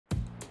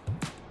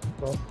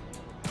好。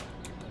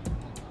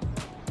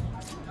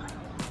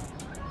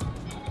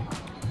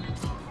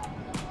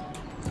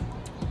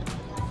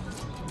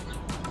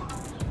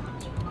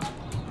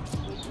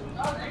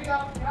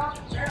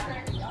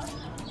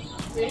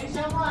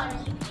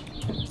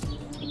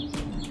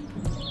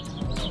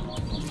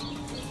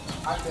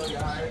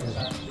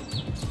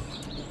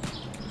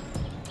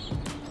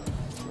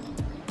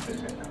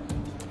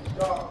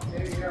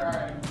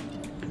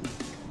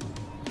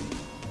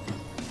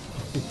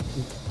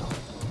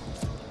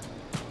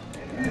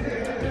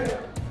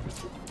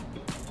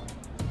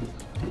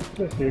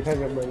这鞋看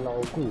起来蛮牢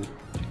固。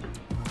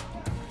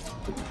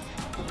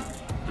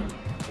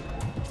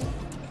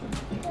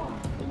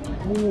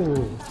哦。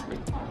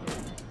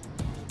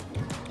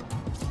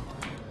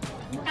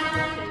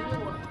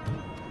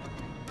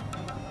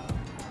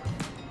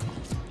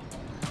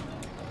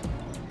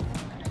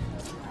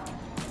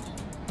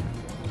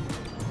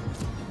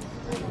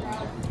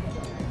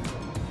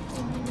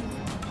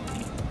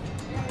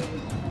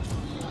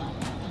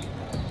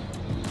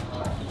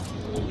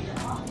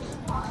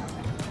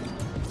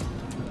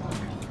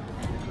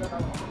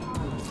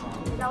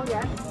đâu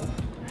vậy?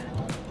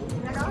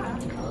 Ra đó hả?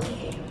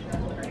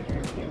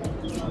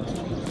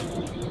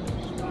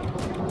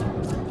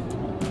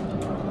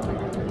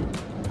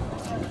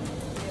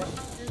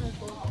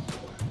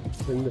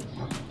 真的，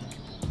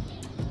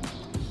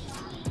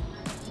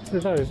这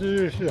到底是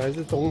日式还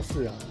是中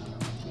式啊？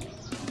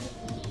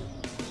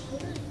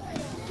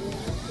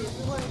也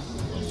是会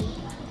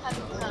看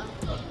它。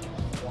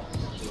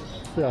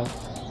是啊。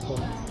哦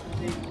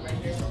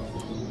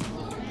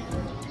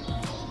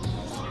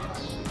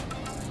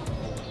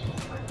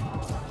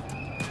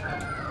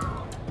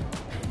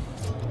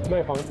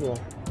卖房子吗？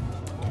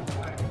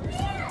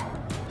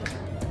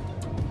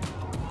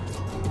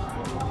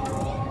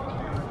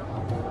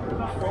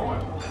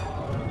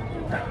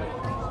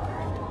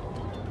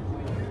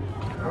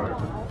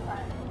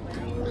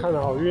看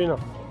得好晕啊！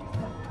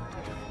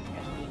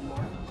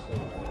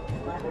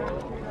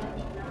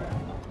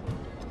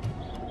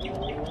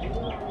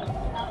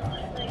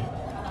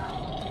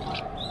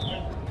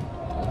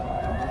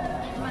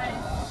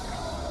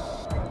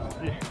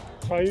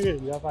穿越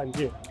人家饭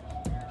店。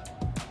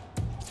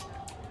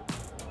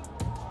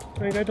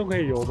 那应该都可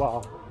以游吧？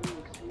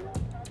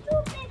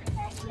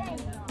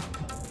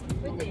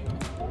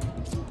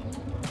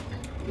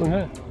你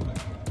看，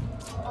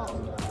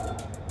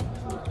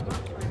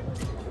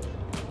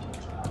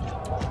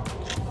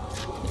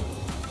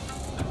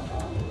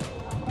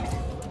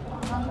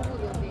刚刚有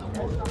点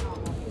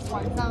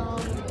晚上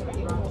有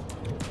点火。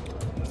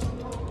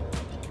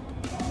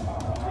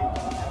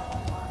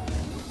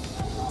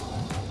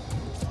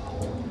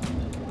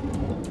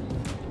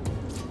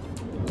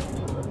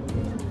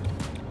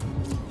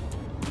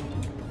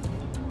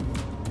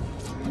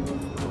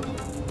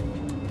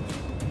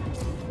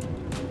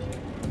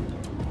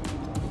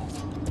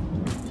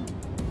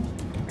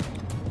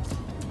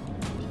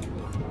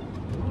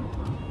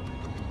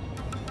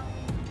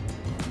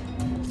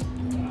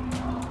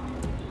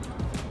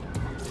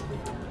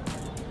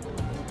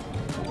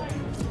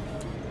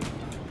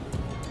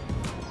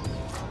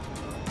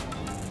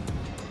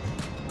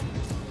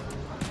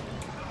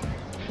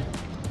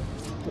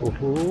 哦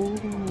吼，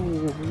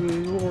日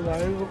落来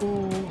喽！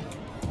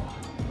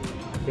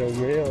有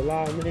没有辣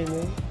妹呢？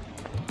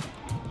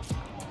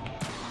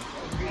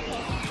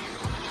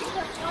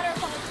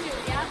 Waterfall too,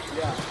 yeah?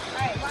 Yeah.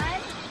 Alright, 1,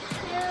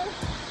 2, 3.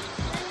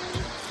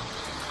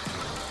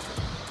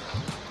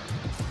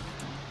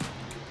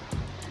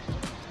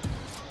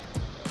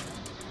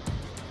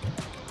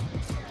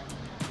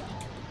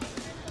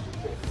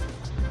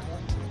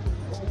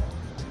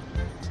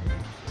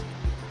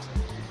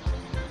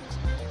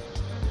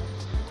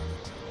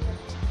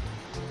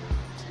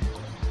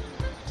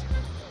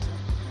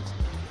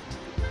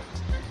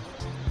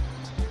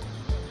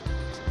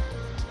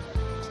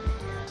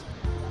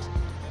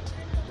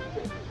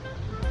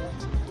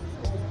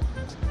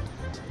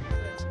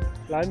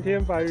 蓝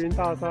天白云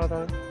大沙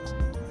滩。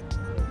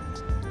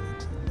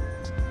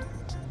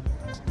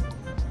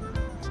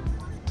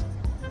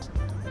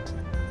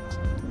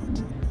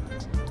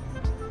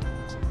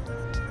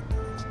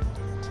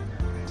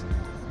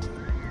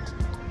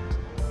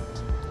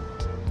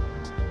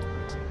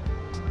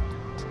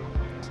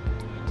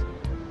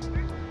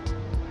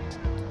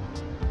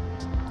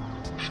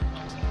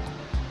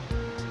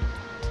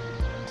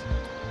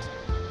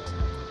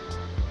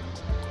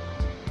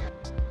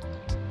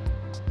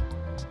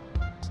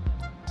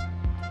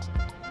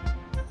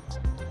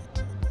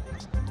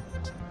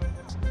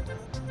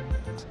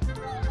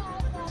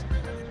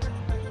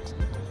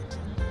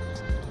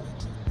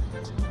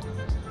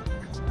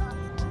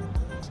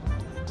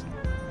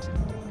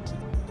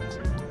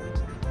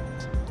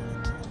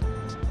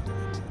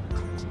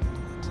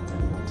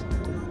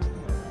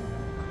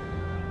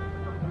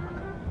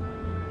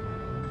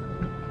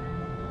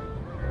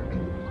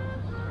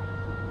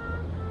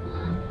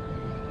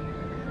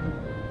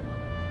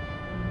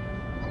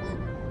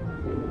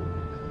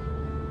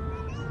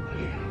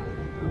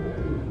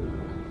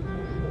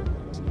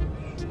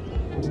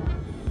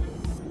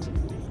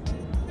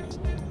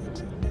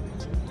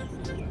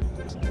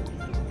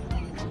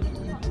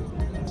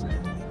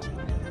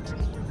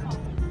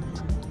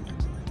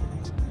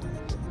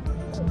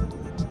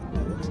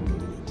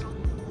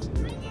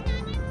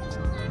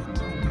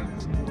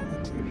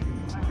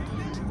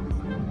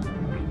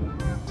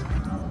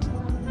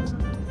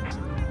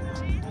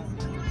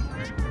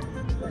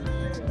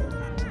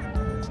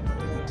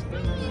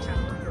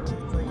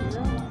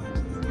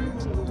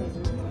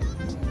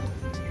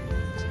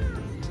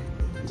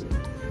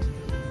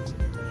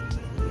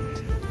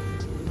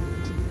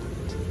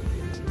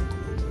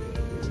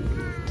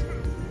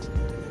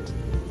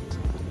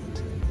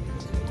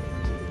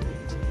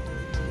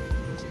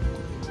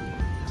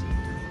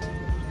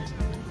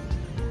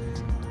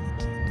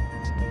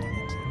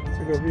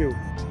个 view。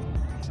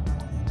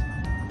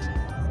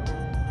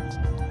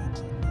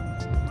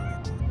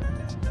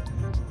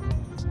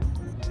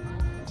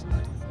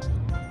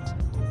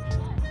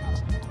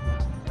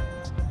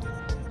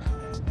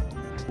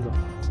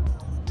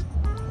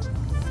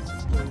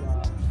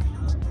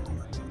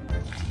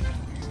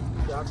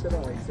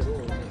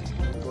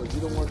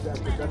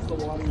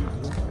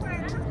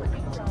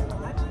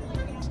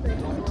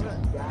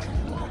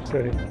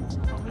对。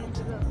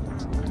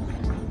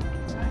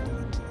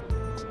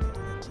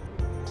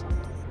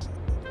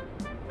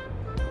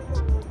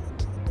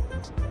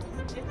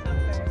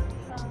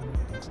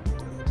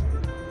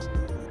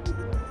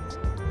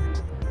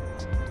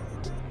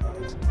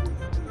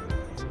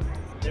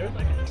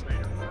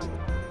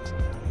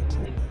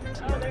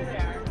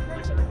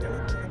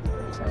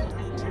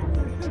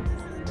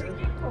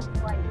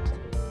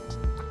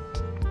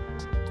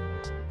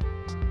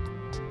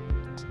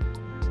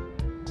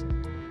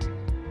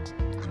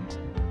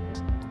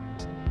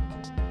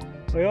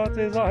哎呦，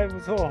这艘还不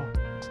错，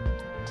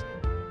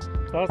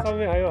然后上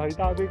面还有很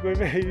大堆龟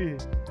背鱼。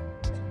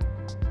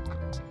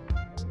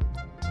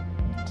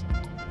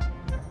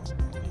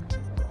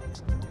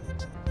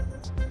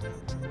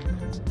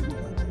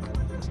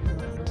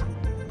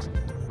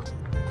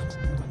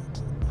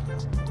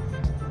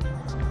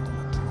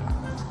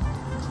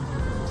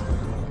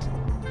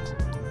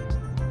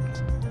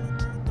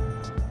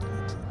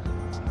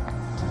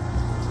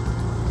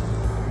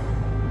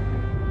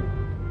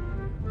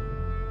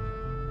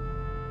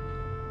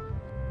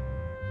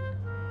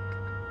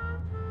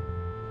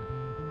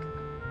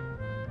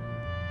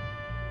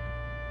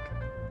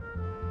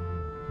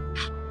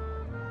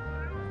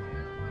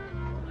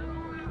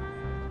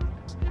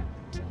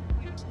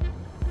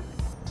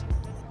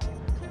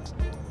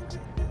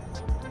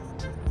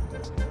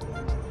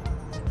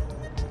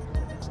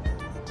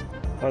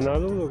好拿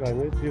路的感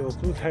觉只有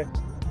住在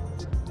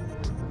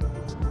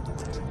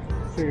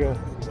这个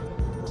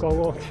观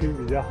光区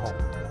比较好，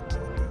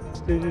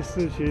进去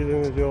市区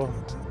真的就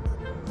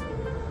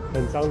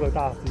很脏的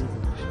大溪。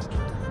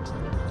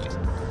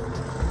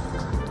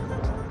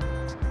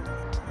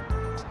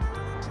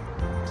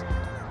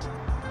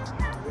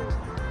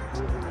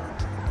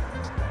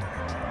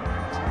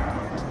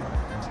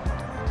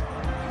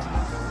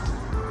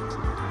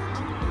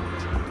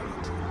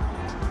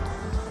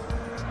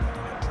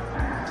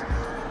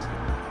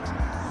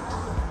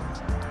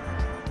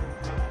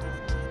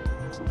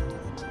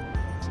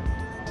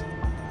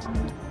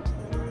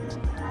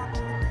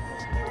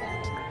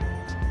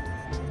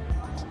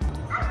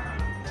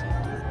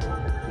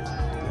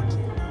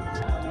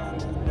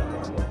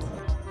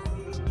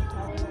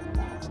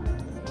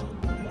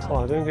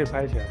哇，真的可以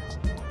拍起来，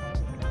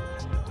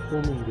多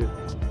美的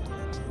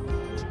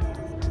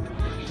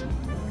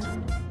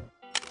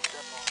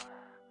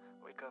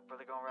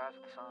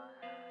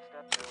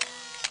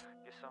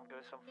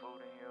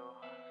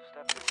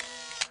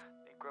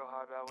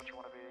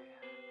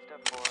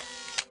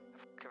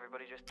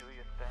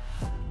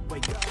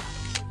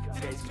！Today's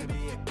gonna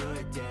be a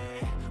good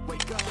day.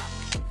 Wake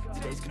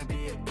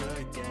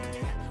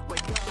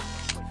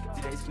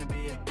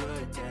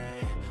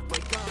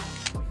up.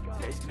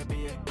 Today's gonna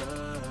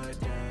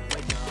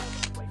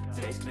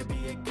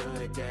be a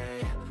good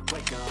day.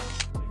 Wake up.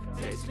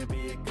 Today's gonna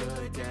be a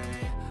good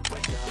day.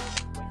 Wake up.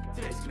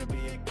 Today's gonna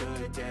be a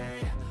good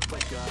day.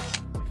 Wake up.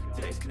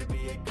 Today's gonna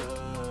be a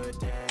good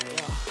day.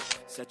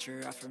 Set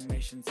your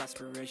affirmations,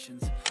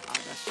 aspirations. I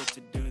got shit to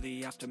do,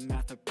 the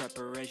aftermath of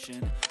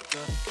preparation.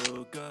 Good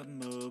food, good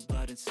mood,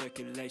 blood in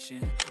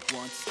circulation.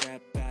 One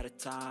step at a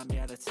time,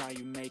 yeah, that's how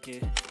you make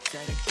it.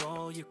 Set a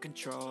goal you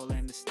control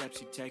and the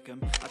steps you take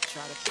them. I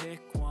try to pick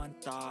one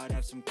thought,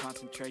 have some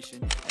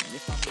concentration. And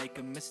if I make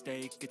a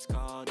mistake, it's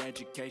called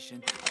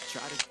education. I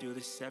try to do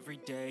this every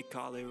day,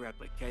 call it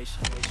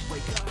replication.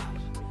 Wake up,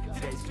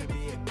 today's gonna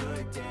be a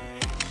good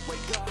day.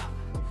 Wake up,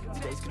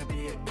 today's gonna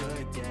be a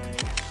good day.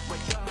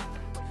 Wake up,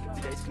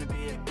 today's gonna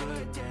be a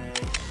good day.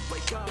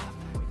 Wake up,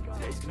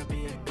 today's gonna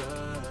be a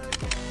good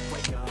day.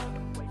 Wake up,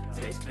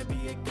 today's gonna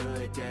be a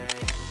good day.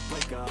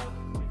 Wake up,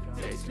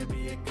 today's gonna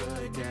be a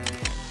good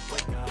day.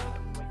 Wake up,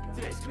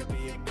 today's gonna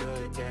be a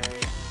good day.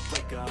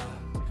 Wake up,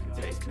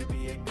 today's gonna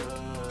be a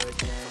good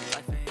day.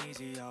 Life ain't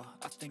easy, yo,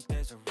 I think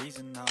there's a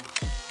reason though.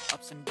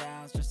 Ups and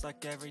downs, just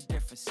like every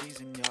different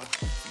season, yo.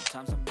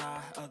 Sometimes I'm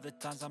high, other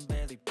times I'm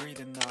barely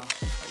breathing though.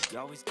 You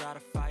always gotta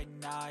fight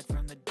and hide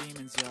from the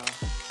demons, yo.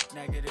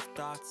 Negative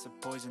thoughts are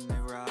poison, they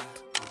rot.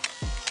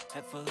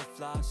 Head full of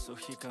flies, so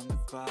here come the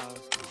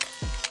clouds.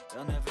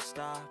 They'll never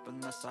stop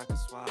unless I can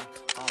swap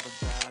all the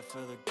bad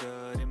for the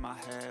good in my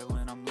head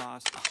when I'm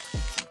lost.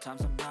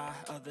 Sometimes I'm high,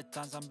 other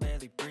times I'm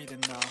barely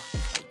breathing though.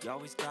 You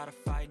always gotta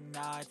fight and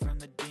hide from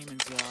the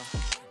demons, yo.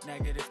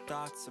 Negative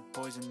thoughts are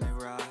poison, they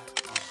rot.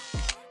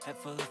 Head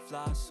full of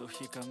flies, so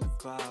here come the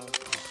clouds.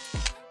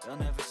 They'll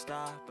never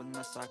stop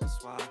unless I can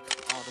swap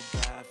all the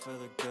bad for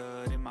the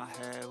good in my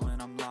head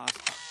when I'm lost.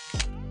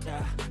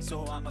 Yeah,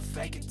 so I'ma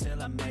fake it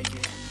till I make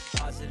it.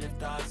 Positive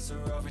thoughts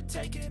are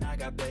overtaken, I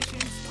got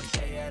patience. One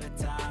day at a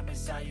time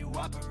is how you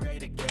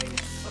operate a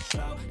cadence. A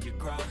flow, you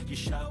grow, you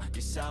show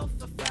yourself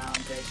a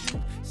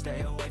foundation.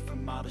 Stay away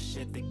from all the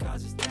shit that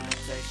causes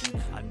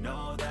temptation. I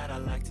know that I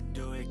like to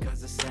do it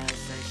cause it's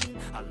sensation.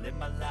 I live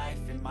my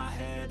life in my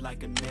head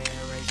like a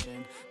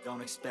narration.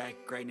 Don't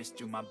expect greatness,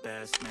 do my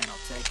best, man,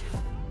 I'll take it.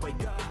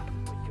 Wake up,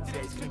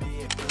 today's gonna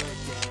be a good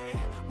day.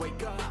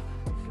 Wake up,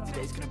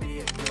 today's gonna be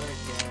a good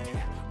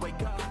day.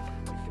 Wake up,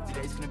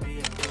 today's gonna be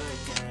a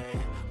good day.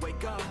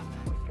 Wake up,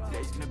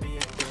 today's gonna be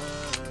a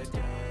good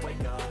day.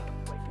 Wake up,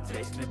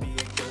 today's gonna be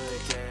a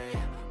good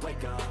day.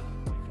 Wake up,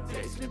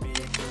 today's gonna be a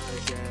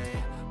good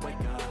day.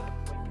 Wake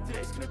up,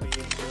 today's gonna be a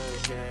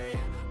good day.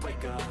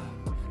 Wake up,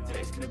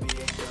 today's gonna be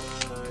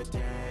a good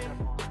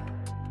day.